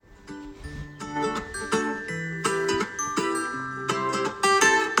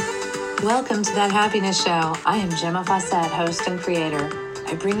Welcome to That Happiness Show. I am Gemma Fawcett, host and creator.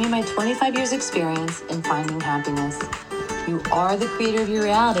 I bring you my 25 years experience in finding happiness. You are the creator of your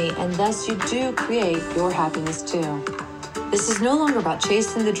reality, and thus you do create your happiness too. This is no longer about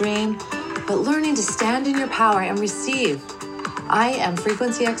chasing the dream, but learning to stand in your power and receive. I am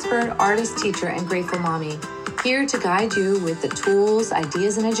frequency expert, artist, teacher, and grateful mommy, here to guide you with the tools,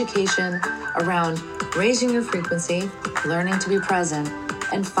 ideas, and education around raising your frequency, learning to be present,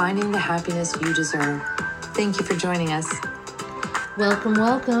 and finding the happiness you deserve. Thank you for joining us. Welcome,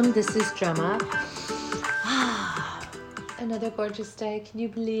 welcome. This is Gemma. Another gorgeous day. Can you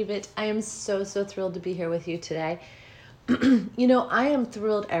believe it? I am so thrilled to be here with you today. You know, I am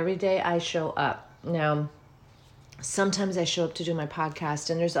thrilled every day I show up. Now, sometimes I show up to do my podcast,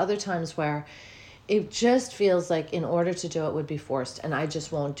 and there's other times where it just feels like in order to do it would be forced, and I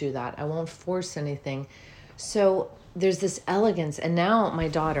just won't do that. I won't force anything. So there's this elegance, and now my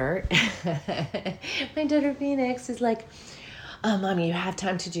daughter, Phoenix, is like, Mommy, you have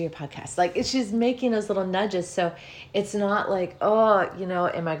time to do your podcast. Like, she's making those little nudges. So it's not like,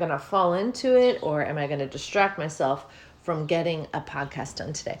 am I going to fall into it, or am I going to distract myself from getting a podcast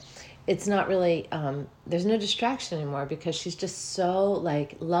done today? It's not really, there's no distraction anymore, because she's just so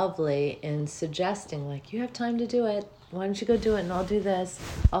like lovely in suggesting, like, you have time to do it. Why don't you go do it, and I'll do this.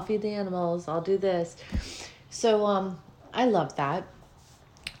 I'll feed the animals. I'll do this. So I love that.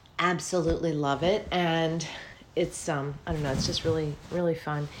 Absolutely love it. And it's, I don't know, it's just really, really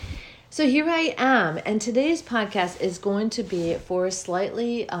fun. So here I am, and today's podcast is going to be for a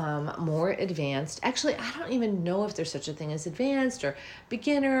slightly more advanced. Actually, I don't even know if there's such a thing as advanced or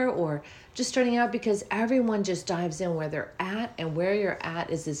beginner or just starting out, because everyone just dives in where they're at, and where you're at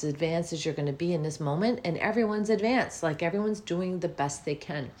is as advanced as you're going to be in this moment, and everyone's advanced. Like, everyone's doing the best they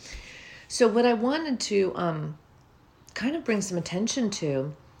can. So what I wanted to kind of bring some attention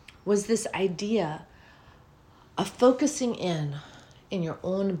to was this idea of focusing in your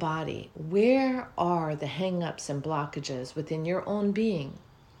own body. Where are the hang-ups and blockages within your own being?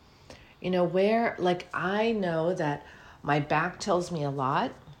 You know, where, like, I know that my back tells me a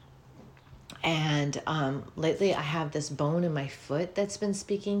lot. And lately I have this bone in my foot that's been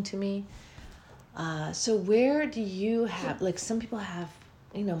speaking to me. So where do you have, like, some people have,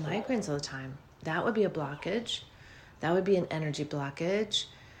 migraines all the time. That would be a blockage. That would be an energy blockage.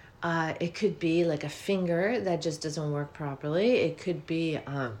 It could be like a finger that just doesn't work properly. It could be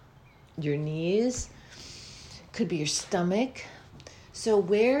your knees. It could be your stomach. So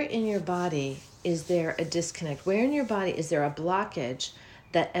where in your body is there a disconnect? Where in your body is there a blockage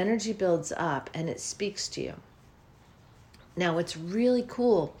that energy builds up and it speaks to you? Now, what's really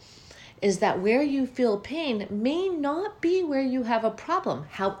cool is that where you feel pain may not be where you have a problem.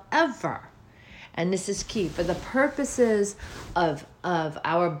 However, and this is key, for the purposes of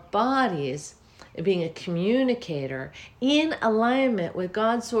our bodies being a communicator in alignment with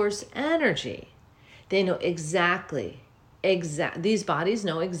God's source energy, they know these bodies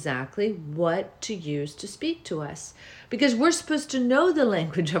know exactly what to use to speak to us, because we're supposed to know the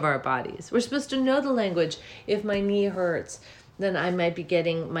language of our bodies. We're supposed to know the language. If my knee hurts, then I might be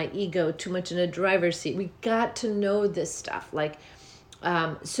getting my ego too much in a driver's seat. We got to know this stuff. Like,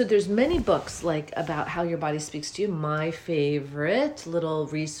 so there's many books like about how your body speaks to you. My favorite little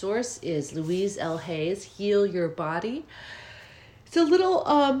resource is Louise L. Hay's Heal Your Body. It's a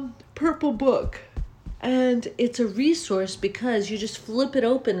little purple book, and it's a resource because you just flip it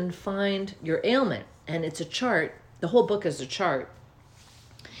open and find your ailment, and it's a chart. The whole book is a chart.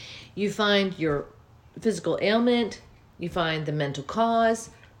 You find your physical ailment, you find the mental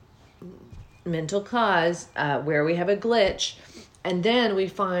cause, where we have a glitch. And then we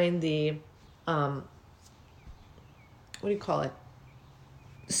find the,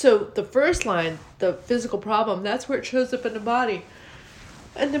 So the first line, the physical problem, that's where it shows up in the body.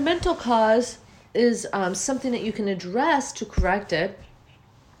 And the mental cause is something that you can address to correct it.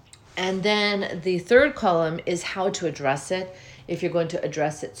 And then the third column is how to address it. If you're going to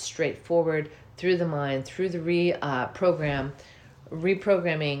address it straightforward through the mind, through the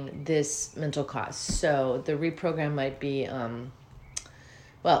reprogramming this mental cause. So the reprogram might be...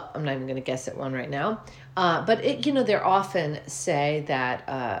 well, I'm not even going to guess at one right now. But they're often say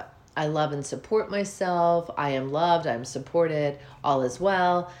that I love and support myself. I am loved. I'm supported. All is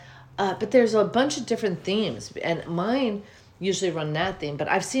well. But there's a bunch of different themes. And mine usually run that theme. But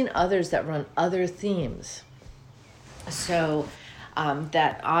I've seen others that run other themes. So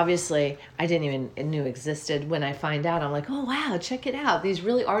that obviously I didn't even knew existed. When I find out, I'm like, oh, wow, check it out. These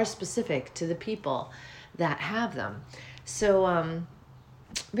really are specific to the people that have them. So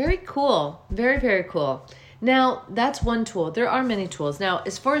very cool. Very, very cool. Now, that's one tool. There are many tools. Now,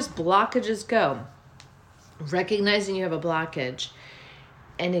 as far as blockages go, recognizing you have a blockage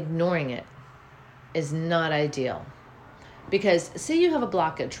and ignoring it is not ideal. Because say you have a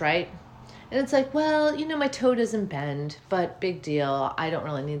blockage, right? And it's like, well, my toe doesn't bend, but big deal. I don't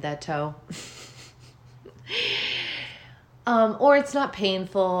really need that toe. Or it's not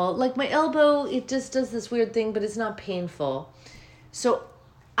painful. Like my elbow, it just does this weird thing, but it's not painful. So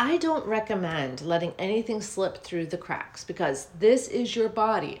I don't recommend letting anything slip through the cracks, because this is your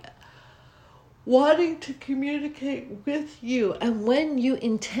body wanting to communicate with you. And when you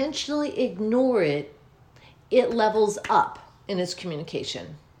intentionally ignore it, it levels up in its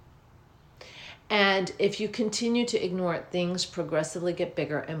communication. And if you continue to ignore it, things progressively get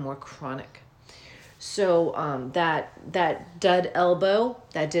bigger and more chronic. So that dud elbow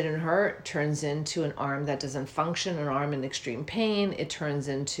that didn't hurt turns into an arm that doesn't function, an arm in extreme pain. It turns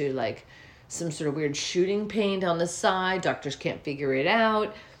into like some sort of weird shooting pain down the side. Doctors can't figure it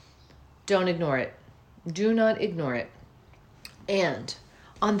out. Don't ignore it. Do not ignore it. And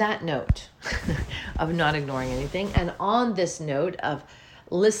on that note of not ignoring anything, and on this note of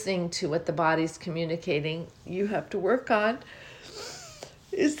listening to what the body's communicating you have to work on,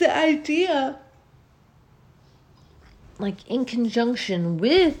 is the idea, like in conjunction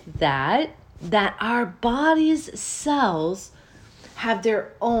with that our body's cells have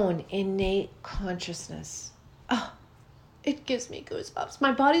their own innate consciousness. Oh, it gives me goosebumps.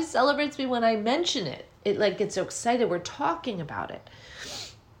 My body celebrates me when I mention it. It like gets so excited. We're talking about it.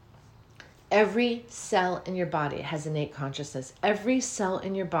 Every cell in your body has innate consciousness. Every cell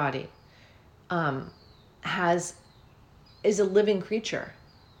in your body is a living creature.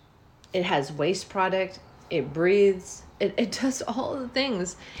 It has waste product. It breathes. It does all the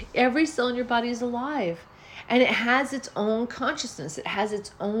things. Every cell in your body is alive, and it has its own consciousness. It has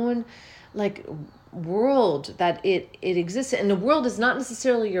its own like world that it exists in. And the world is not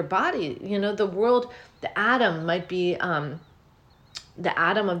necessarily your body. The world, the atom might be the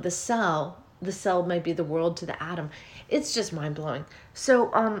atom of the cell. The cell might be the world to the atom. It's just mind-blowing.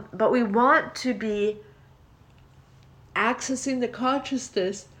 So, but we want to be accessing the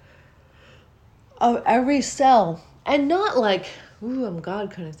consciousness of every cell, and not like, ooh, I'm God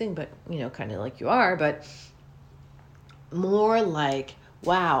kind of thing, but, kind of like you are, but more like,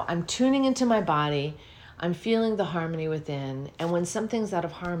 wow, I'm tuning into my body. I'm feeling the harmony within. And when something's out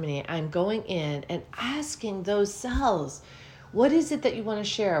of harmony, I'm going in and asking those cells, what is it that you want to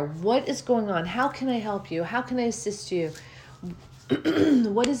share? What is going on? How can I help you? How can I assist you?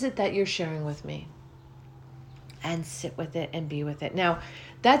 What is it that you're sharing with me? And sit with it and be with it. Now,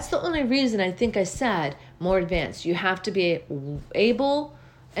 that's the only reason I think I said more advanced. You have to be able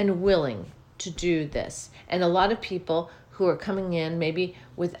and willing to do this. And a lot of people who are coming in maybe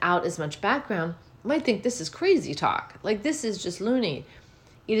without as much background might think this is crazy talk. Like this is just loony.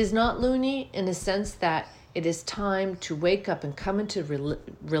 It is not loony in the sense that it is time to wake up and come into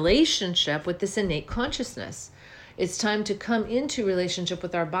relationship with this innate consciousness. It's time to come into relationship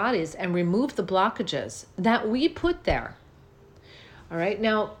with our bodies and remove the blockages that we put there. All right,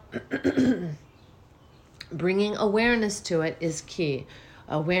 now bringing awareness to it is key.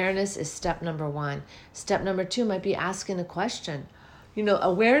 Awareness is step number 1. Step number 2 might be asking a question.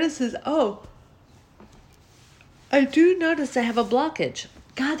 Awareness is, oh, I do notice I have a blockage.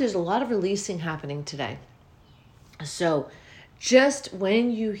 God, there's a lot of releasing happening today. So just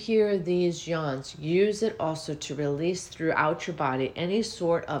when you hear these yawns, use it also to release throughout your body any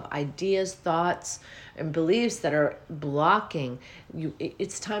sort of ideas, thoughts, and beliefs that are blocking you.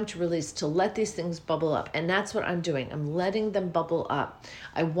 It's time to release, to let these things bubble up. And that's what I'm doing. I'm letting them bubble up.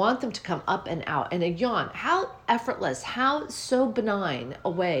 I want them to come up and out. And a yawn, how effortless, how so benign a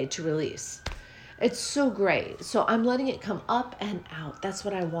way to release. It's so great. So I'm letting it come up and out. That's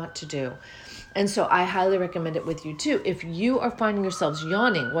what I want to do. And so I highly recommend it with you too. If you are finding yourselves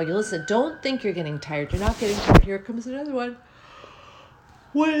yawning while you listen, don't think you're getting tired. You're not getting tired. Here comes another one.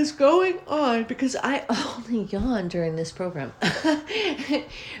 What is going on? Because I only yawn during this program.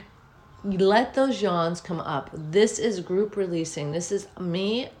 You let those yawns come up. This is group releasing. This is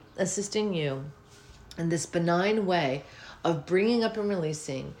me assisting you in this benign way of bringing up and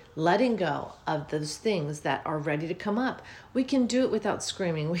releasing, letting go of those things that are ready to come up. We can do it without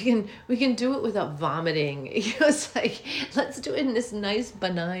screaming. We can do it without vomiting. It's like, let's do it in this nice,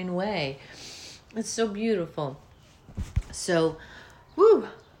 benign way. It's so beautiful. So,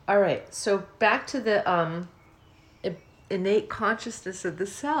 all right. So back to the innate consciousness of the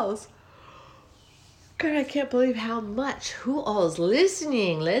cells. God, I can't believe how much. Who all is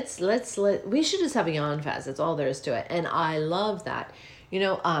listening? We should just have a yawn fest. That's all there is to it. And I love that.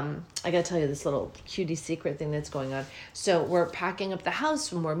 I gotta tell you this little cutie secret thing that's going on. So we're packing up the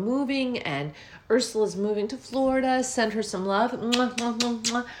house and we're moving, and Ursula's moving to Florida. Send her some love. Mwah, mwah, mwah,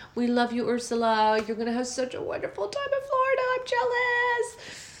 mwah. We love you, Ursula. You're gonna have such a wonderful time in Florida. I'm jealous.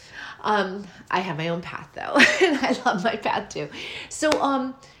 I have my own path though, and I love my path too.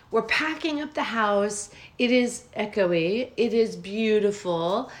 So we're packing up the house. It is echoey. It is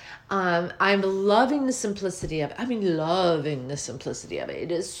beautiful. I'm loving the simplicity of it. I mean, loving the simplicity of it.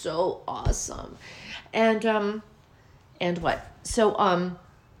 It is so awesome. And what? So, oh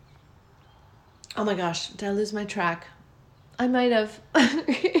my gosh, did I lose my track? I might have.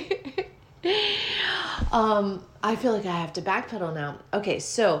 I feel like I have to backpedal now. Okay,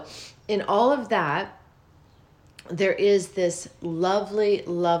 so in all of that, there is this lovely,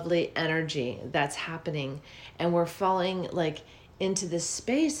 lovely energy that's happening, and we're falling like into this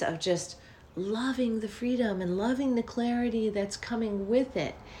space of just loving the freedom and loving the clarity that's coming with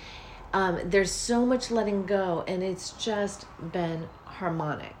it. There's so much letting go, and it's just been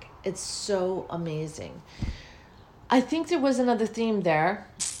harmonic. It's so amazing. I think there was another theme there,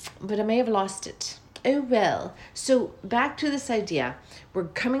 but I may have lost it. Oh well. So back to this idea. We're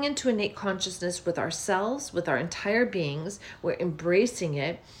coming into innate consciousness with ourselves, with our entire beings. We're embracing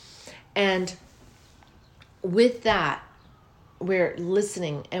it. And with that, we're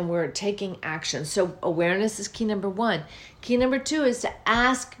listening and we're taking action. So awareness is key number 1. Key number 2 is to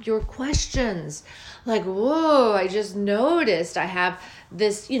ask your questions. Like, whoa, I just noticed I have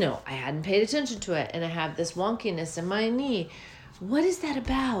this, I hadn't paid attention to it, and I have this wonkiness in my knee. What is that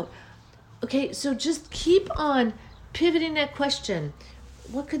about? Okay, so just keep on pivoting that question.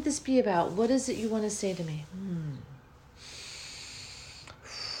 What could this be about? What is it you want to say to me?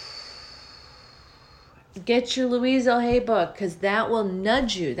 Get your Louise L. Hay book, because that will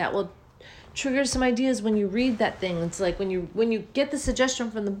nudge you. That will trigger some ideas when you read that thing. It's like when you get the suggestion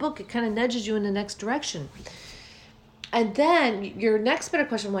from the book, it kind of nudges you in the next direction. And then your next better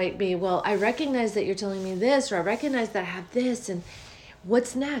question might be, well, I recognize that you're telling me this, or I recognize that I have this, and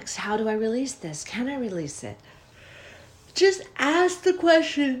what's next? How do I release this? Can I release it? Just ask the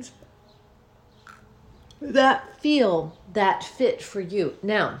questions that fit for you.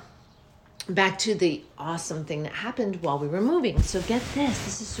 Now, back to the awesome thing that happened while we were moving. So get this.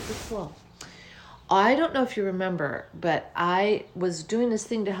 This is super cool. I don't know if you remember, but I was doing this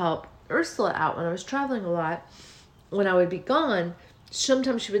thing to help Ursula out when I was traveling a lot. When I would be gone,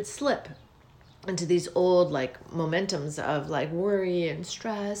 sometimes she would slip into these old momentums of worry and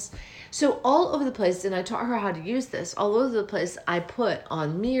stress. So all over the place, and I taught her how to use this, all over the place I put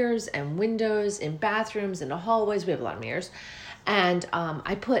on mirrors and windows, in bathrooms, in the hallways. We have a lot of mirrors. And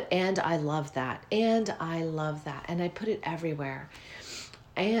I put, and I love that, and I love that. And I put it everywhere.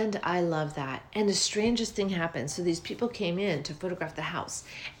 And I love that. And the strangest thing happened. So these people came in to photograph the house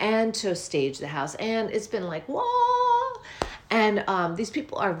and to stage the house. And it's been whoa. And these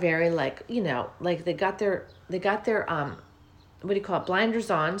people are very they got their blinders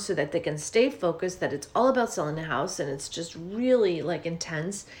on so that they can stay focused, that it's all about selling the house, and it's just really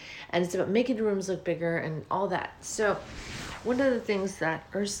intense, and it's about making the rooms look bigger and all that. So one of the things that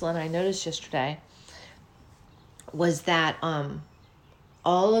Ursula and I noticed yesterday was that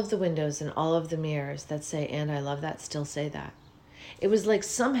all of the windows and all of the mirrors that say, and I love that, still say that. It was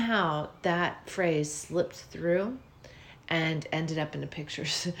somehow that phrase slipped through and ended up in the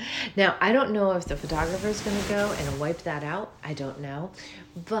pictures. Now, I don't know if the photographer is going to go and wipe that out. I don't know.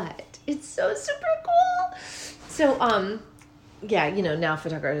 But it's so super cool. So, yeah, now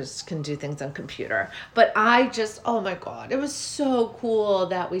photographers can do things on computer. But I just, oh my God, it was so cool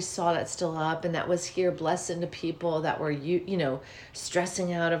that we saw that still up, and that was here blessing the people that were,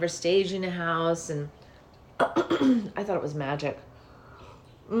 stressing out over staging a house. And I thought it was magic.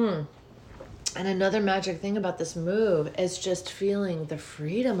 And another magic thing about this move is just feeling the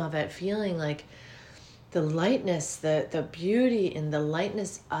freedom of it, feeling the lightness, the beauty and the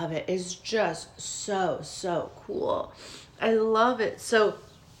lightness of it is just so, so cool. I love it. So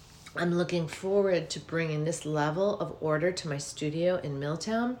I'm looking forward to bringing this level of order to my studio in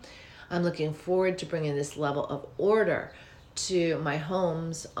Milltown. I'm looking forward to bringing this level of order to my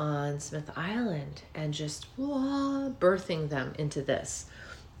homes on Smith Island and just birthing them into this.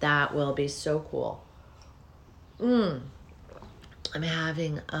 That will be so cool. I'm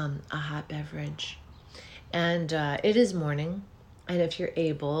having a hot beverage, and it is morning. And if you're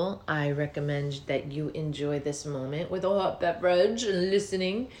able, I recommend that you enjoy this moment with a hot beverage and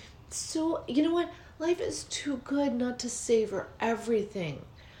listening. So, you know what? Life is too good not to savor everything.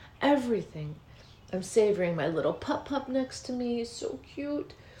 Everything. I'm savoring my little pup next to me. So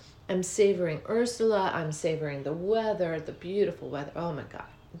cute. I'm savoring Ursula. I'm savoring the weather, the beautiful weather. Oh my God.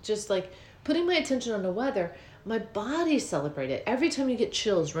 Just like putting my attention on the weather, my body celebrated. Every time you get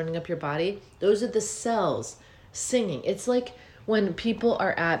chills running up your body, those are the cells singing. It's like when people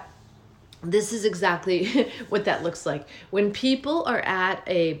are at, this is exactly what that looks like. When people are at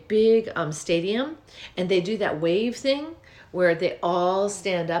a big stadium and they do that wave thing, where they all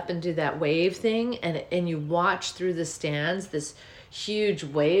stand up and do that wave thing, and you watch through the stands this huge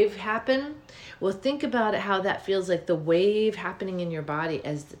wave happen. Well, think about it, how that feels like the wave happening in your body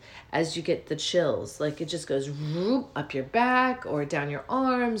as you get the chills. Like it just goes whoop, up your back or down your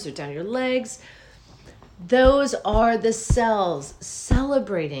arms or down your legs. Those are the cells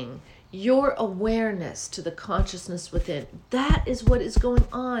celebrating your awareness to the consciousness within. That is what is going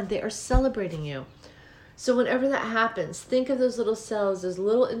on. They are celebrating you. So whenever that happens, think of those little cells as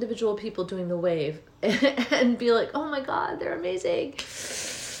little individual people doing the wave and be like, oh my God, they're amazing.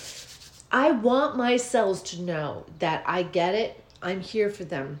 I want my cells to know that I get it. I'm here for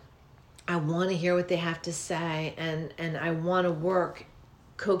them. I want to hear what they have to say, and I want to work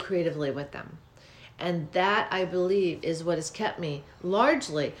co-creatively with them. And that, I believe, is what has kept me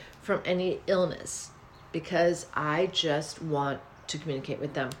largely from any illness, because I just want to communicate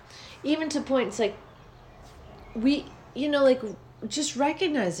with them. Even to points like, just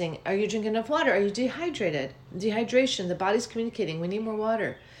recognizing, are you drinking enough water? Are you dehydrated? Dehydration, the body's communicating, we need more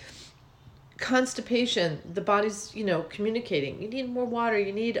water. Constipation, the body's, communicating, you need more water,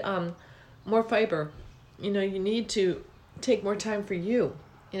 you need more fiber. You need to take more time for you,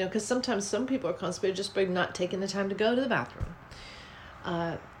 because sometimes some people are constipated just by not taking the time to go to the bathroom.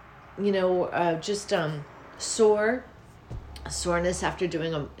 Soreness after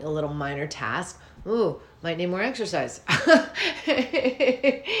doing a little minor task. Ooh, might need more exercise.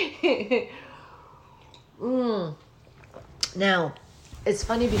 Now, it's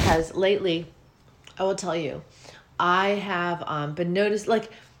funny because lately, I will tell you, I have been noticed, like,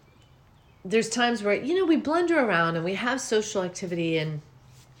 there's times where, we blunder around and we have social activity, and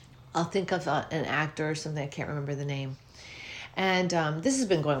I'll think of an actor or something, I can't remember the name. And this has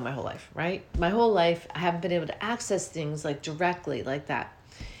been going on my whole life, right? My whole life, I haven't been able to access things like directly like that.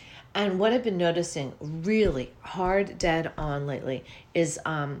 And what I've been noticing really hard dead on lately is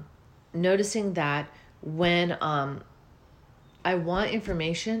noticing that when I want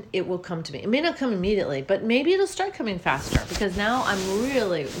information, it will come to me. It may not come immediately, but maybe it'll start coming faster because now I'm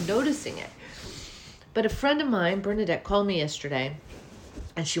really noticing it. But a friend of mine, Bernadette, called me yesterday,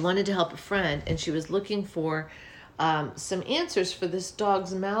 and she wanted to help a friend, and she was looking for some answers for this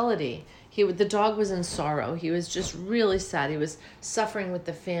dog's malady. The dog was in sorrow. He was just really sad. He was suffering with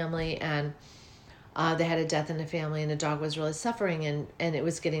the family, and they had a death in the family, and the dog was really suffering, and it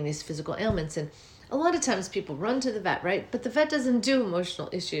was getting these physical ailments. And a lot of times people run to the vet, right? But the vet doesn't do emotional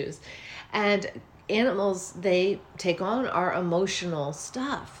issues. And animals, they take on our emotional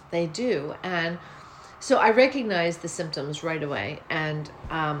stuff. They do. And so I recognized the symptoms right away. And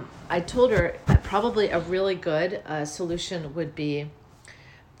I told her that probably a really good solution would be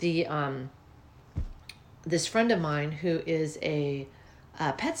this friend of mine who is a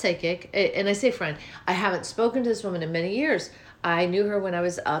pet psychic. And I say friend, I haven't spoken to this woman in many years. I knew her when I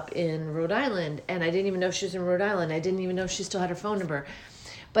was up in Rhode Island, and I didn't even know she was in Rhode Island. I didn't even know she still had her phone number.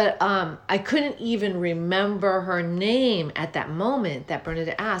 But I couldn't even remember her name at that moment that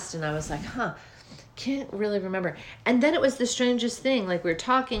Bernadette asked. And I was like, can't really remember. And then it was the strangest thing. Like, we were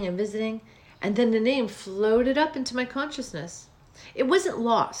talking and visiting, and then the name floated up into my consciousness. It wasn't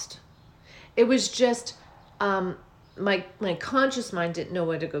lost. It was just my conscious mind didn't know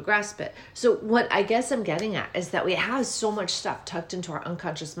where to go grasp it. So what I guess I'm getting at is that we have so much stuff tucked into our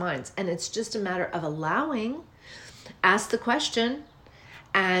unconscious minds, and it's just a matter of allowing, ask the question,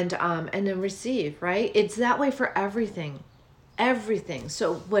 and then receive, right? It's that way for everything.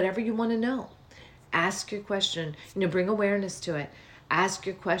 So whatever you want to know, ask your question, bring awareness to it, ask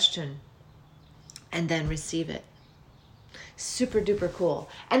your question, and then receive it. Super duper cool.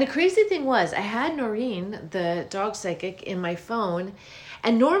 And the crazy thing was, I had Noreen, the dog psychic, in my phone,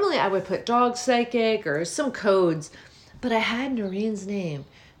 and normally I would put dog psychic or some codes, but I had Noreen's name,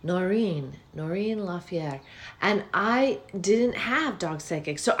 Noreen Lafayette, and I didn't have dog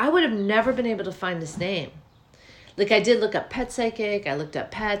psychic, so I would have never been able to find this name. Like, I did look up pet psychic, I looked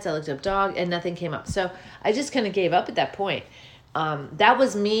up pets, I looked up dog, and nothing came up. So I just kind of gave up at that point. That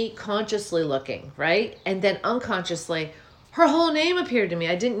was me consciously looking, right? And then unconsciously, her whole name appeared to me.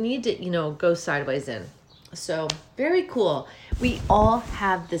 I didn't need to, go sideways in. So very cool. We all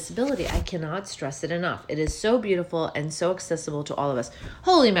have this ability. I cannot stress it enough. It is so beautiful and so accessible to all of us.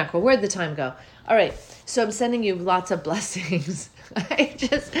 Holy mackerel, where'd the time go? All right, so I'm sending you lots of blessings. I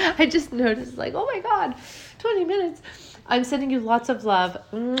just noticed, like, oh my God, 20 minutes. I'm sending you lots of love.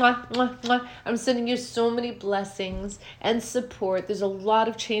 Mwah, mwah, mwah. I'm sending you so many blessings and support. There's a lot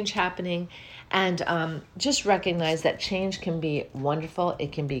of change happening. And just recognize that change can be wonderful.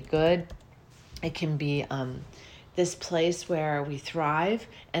 It can be good. It can be this place where we thrive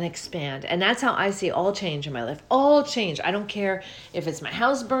and expand. And that's how I see all change in my life. All change. I don't care if it's my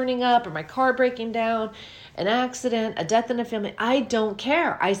house burning up or my car breaking down, an accident, a death in a family. I don't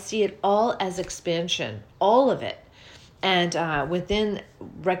care. I see it all as expansion, all of it. And within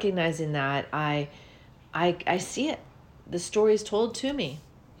recognizing that, I see it. The story is told to me.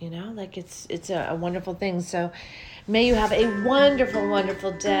 Like it's a wonderful thing. So may you have a wonderful,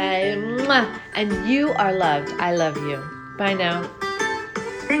 wonderful day. Mwah! And you are loved. I love you. Bye now.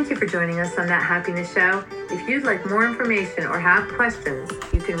 Thank you for joining us on That Happiness Show. If you'd like more information or have questions,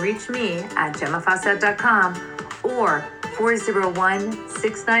 you can reach me at GemmaFawcett.com or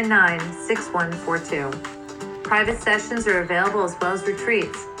 401-699-6142. Private sessions are available as well as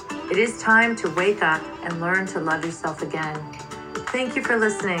retreats. It is time to wake up and learn to love yourself again. Thank you for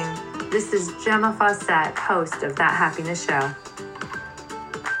listening. This is Gemma Fawcett, host of That Happiness Show.